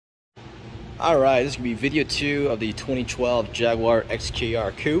Alright, this is going to be video 2 of the 2012 Jaguar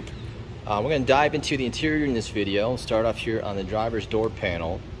XKR Coupe. We're going to dive into the interior in this video. We'll start off here on the driver's door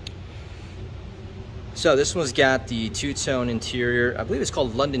panel. So this one's got the two-tone interior. I believe it's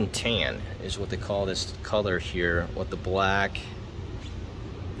called London Tan is what they call this color here with the black.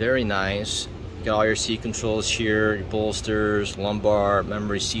 Very nice. You got all your seat controls here, your bolsters, lumbar,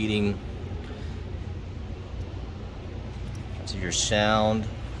 memory seating. That's your sound.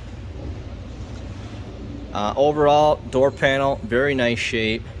 Overall, door panel, very nice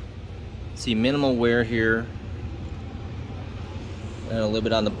shape. See minimal wear here. And a little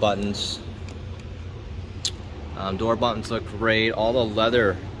bit on the buttons. Door buttons look great. All the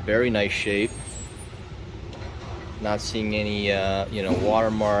leather, very nice shape. Not seeing any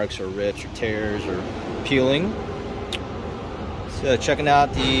watermarks or rips or tears or peeling. So checking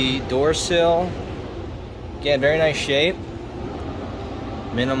out the door sill. Again, very nice shape.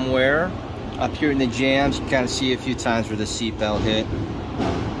 Minimum wear. Up here in the jams, you can kind of see a few times where the seatbelt hit.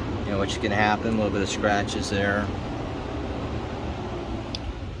 You know what's going to happen, a little bit of scratches there.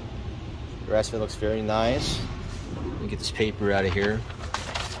 The rest of it looks very nice. Let me get this paper out of here.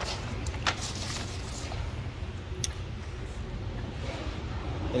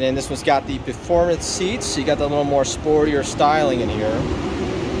 And then this one's got the performance seats, so you got the little more sportier styling in here.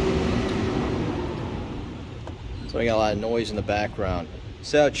 So I got a lot of noise in the background.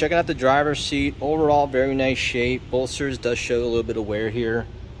 So checking out the driver's seat, overall very nice shape. Bolsters does show a little bit of wear here.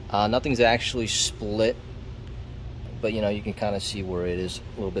 Nothing's actually split, but you can kind of see where it is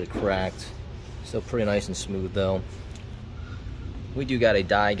a little bit cracked. Still pretty nice and smooth though. We do got a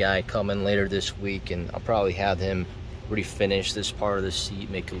dye guy coming later this week, and I'll probably have him refinish this part of the seat,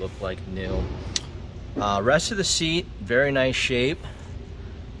 make it look like new. Rest of the seat, very nice shape.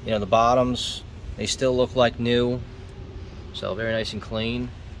 The bottoms, they still look like new. So very nice and clean.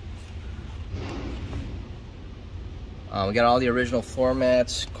 We got all the original floor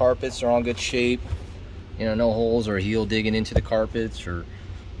mats. Carpets are all in good shape. No holes or heel digging into the carpets or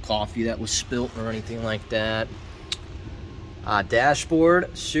coffee that was spilt or anything like that.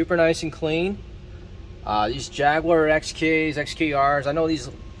 Dashboard, super nice and clean. These Jaguar XKs, XKRs, I know these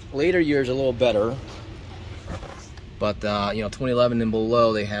later years are a little better. But 2011 and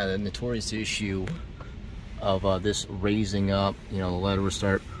below, they had a notorious issue of this raising up, the leather will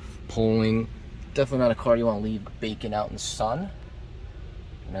start pulling. Definitely not a car you want to leave baking out in the sun,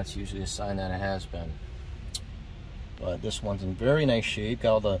 and that's usually a sign that it has been. But this one's in very nice shape.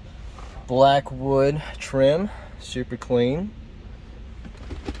 Got all the black wood trim, super clean.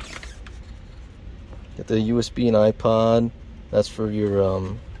 Got the USB and iPod. That's for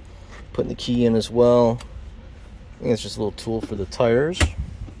your putting the key in as well. I think it's just a little tool for the tires.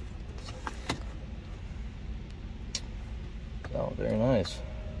 Oh, very nice.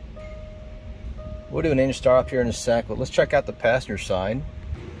 We'll do an engine start up here in a sec, but let's check out the passenger side.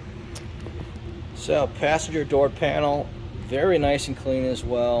 So, passenger door panel, very nice and clean as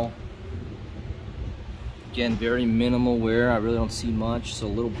well. Again, very minimal wear. I really don't see much. So, a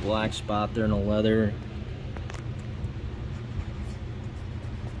little black spot there in the leather.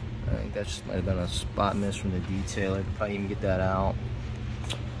 I think that just might have been a spot miss from the detailer. Could probably even get that out.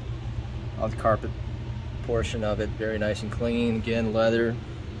 All the carpet portion of it, very nice and clean. Again, leather,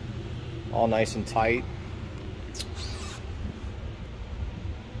 all nice and tight.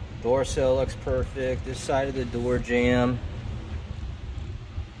 Door sill looks perfect. This side of the door jamb,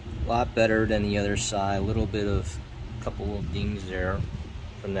 a lot better than the other side. A little bit of a couple little dings there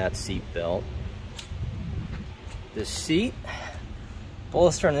from that seat belt. The seat,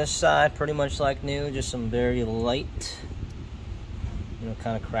 bolster on this side, pretty much like new, just some very light,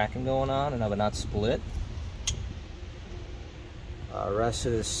 kind of cracking going on, but not split. Rest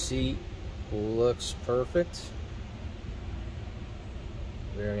of the seat looks perfect.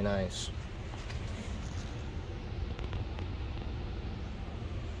 Very nice.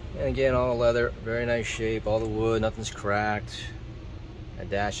 And again, all the leather, very nice shape. All the wood, nothing's cracked. A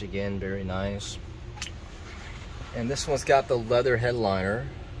dash again, very nice. And this one's got the leather headliner.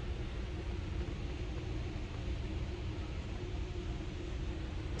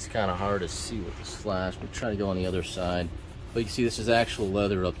 It's kind of hard to see with this flash. We'll try to go on the other side. But you can see this is actual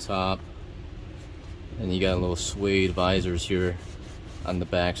leather up top, and you got little suede visors here on the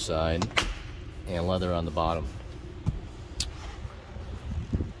back side and leather on the bottom.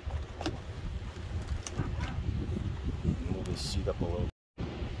 Move this seat up a little.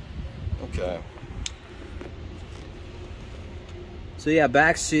 Okay. So yeah,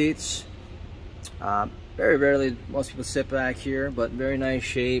 back seats. Very rarely most people sit back here, but very nice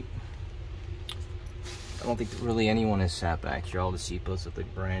shape. I don't think really anyone has sat back here. All the seat posts look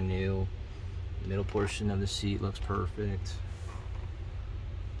like brand new. Middle portion of the seat looks perfect.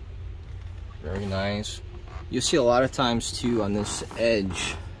 Very nice. You'll see a lot of times too on this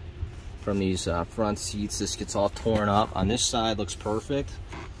edge from these front seats, this gets all torn up. On this side looks perfect.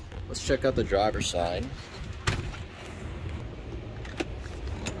 Let's check out the driver's side.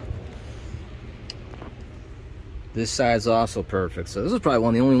 This side's also perfect. So this is probably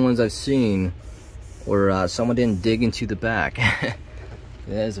one of the only ones I've seen where someone didn't dig into the back.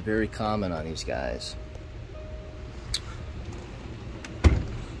 That is very common on these guys.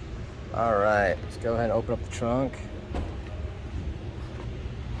 All right, let's go ahead and open up the trunk.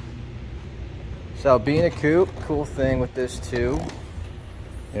 So being a coupe, cool thing with this too,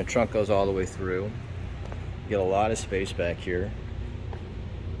 the trunk goes all the way through. You get a lot of space back here.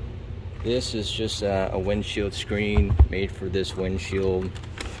 This is just a windshield screen made for this windshield.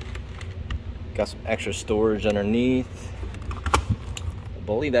 Got some extra storage underneath. I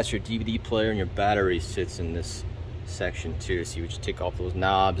believe that's your DVD player, and your battery sits in this section too. So you would just take off those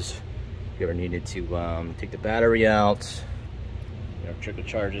knobs if you ever needed to take the battery out. You know, trickle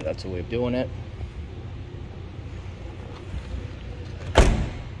charge it. That's a way of doing it.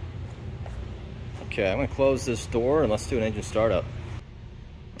 Okay, I'm gonna close this door and let's do an engine startup.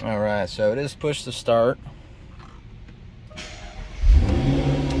 All right, so it is push to start.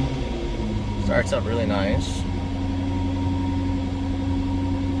 Starts up really nice.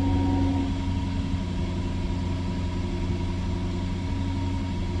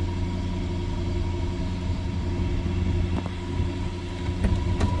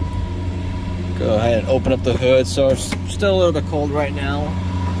 Go ahead and open up the hood. So it's still a little bit cold right now.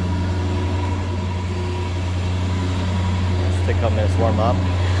 Let's take a couple minutes to warm up.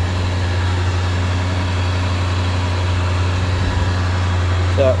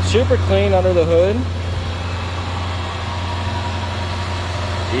 So super clean under the hood.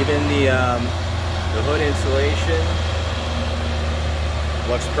 Even the hood insulation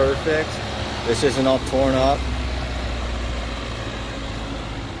looks perfect. This isn't all torn up.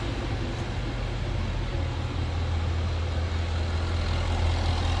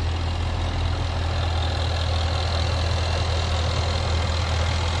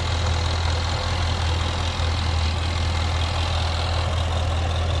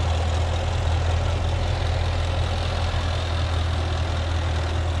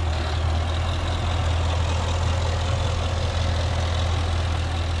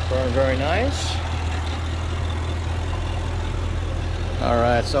 Very nice. All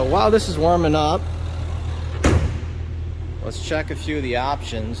right, so while this is warming up, let's check a few of the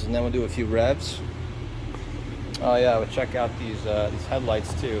options and then we'll do a few revs. Oh yeah, we'll check out these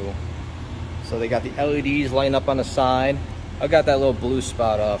headlights too. So they got the LEDs lighting up on the side. I got that little blue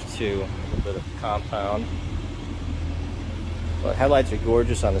spot off too, a little bit of compound. But headlights are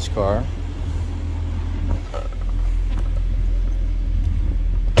gorgeous on this car.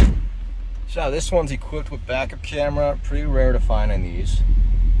 So this one's equipped with backup camera. Pretty rare to find in these.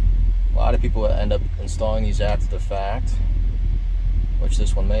 A lot of people end up installing these after the fact, which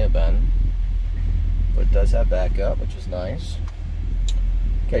this one may have been. But it does have backup, which is nice.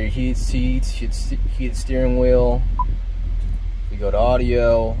 Got your heated seats, heated steering wheel. If you go to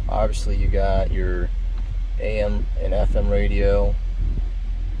audio, obviously you got your AM and FM radio.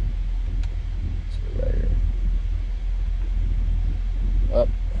 So right here. Up.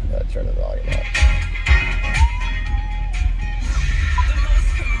 Gotta turn the volume up. The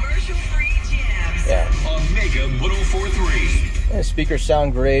most commercial-free jams. Yeah. Omega 104.3. And speakers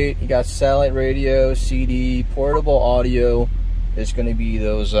sound great. You got satellite radio, CD, portable audio. There's going to be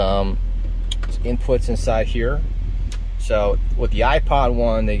those inputs inside here. So with the iPod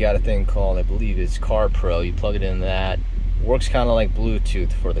one, they got a thing called, I believe it's Car Pro. You plug it in that. Works kind of like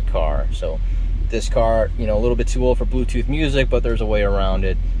Bluetooth for the car. So this car, you know, a little bit too old for Bluetooth music, but there's a way around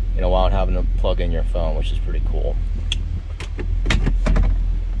it, you know, without having to plug in your phone, which is pretty cool.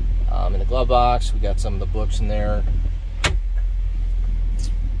 In the glove box, we got some of the books in there.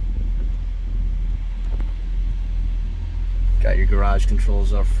 Got your garage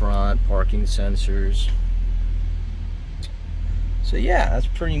controls up front, parking sensors. So yeah, that's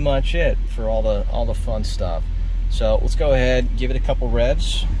pretty much it for all the fun stuff. So let's go ahead, give it a couple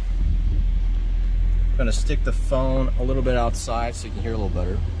revs. I'm gonna stick the phone a little bit outside so you can hear a little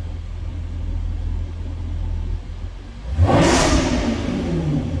better.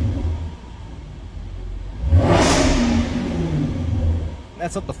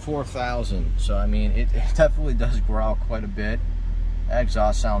 That's up to 4,000, so I mean it definitely does growl quite a bit. That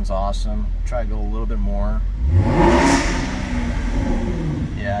exhaust sounds awesome. Try to go a little bit more.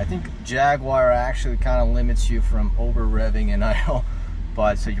 Yeah, I think Jaguar actually kind of limits you from over revving in idle.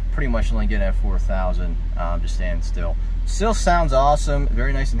 but so you're pretty much only getting at 4,000 just standing still. Still sounds awesome,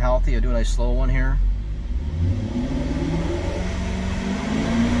 very nice and healthy. I'll do a nice slow one here.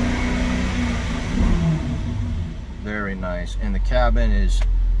 Very nice, and the cabin is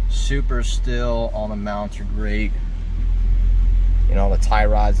super still. All the mounts are great. You know, the tie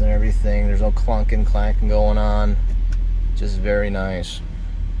rods and everything. There's no clunking, clanking going on. Just very nice.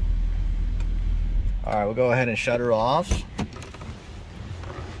 All right, we'll go ahead and shut her off.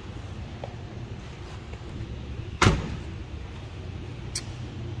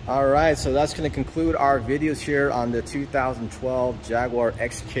 All right, so that's going to conclude our videos here on the 2012 Jaguar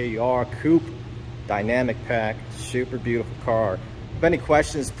XKR Coupe Dynamic Pack. Super beautiful car. If you have any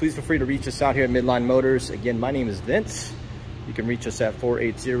questions, please feel free to reach us out here at Midline Motors. Again, my name is Vince. You can reach us at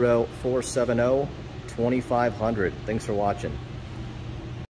 480-470-2500. Thanks for watching.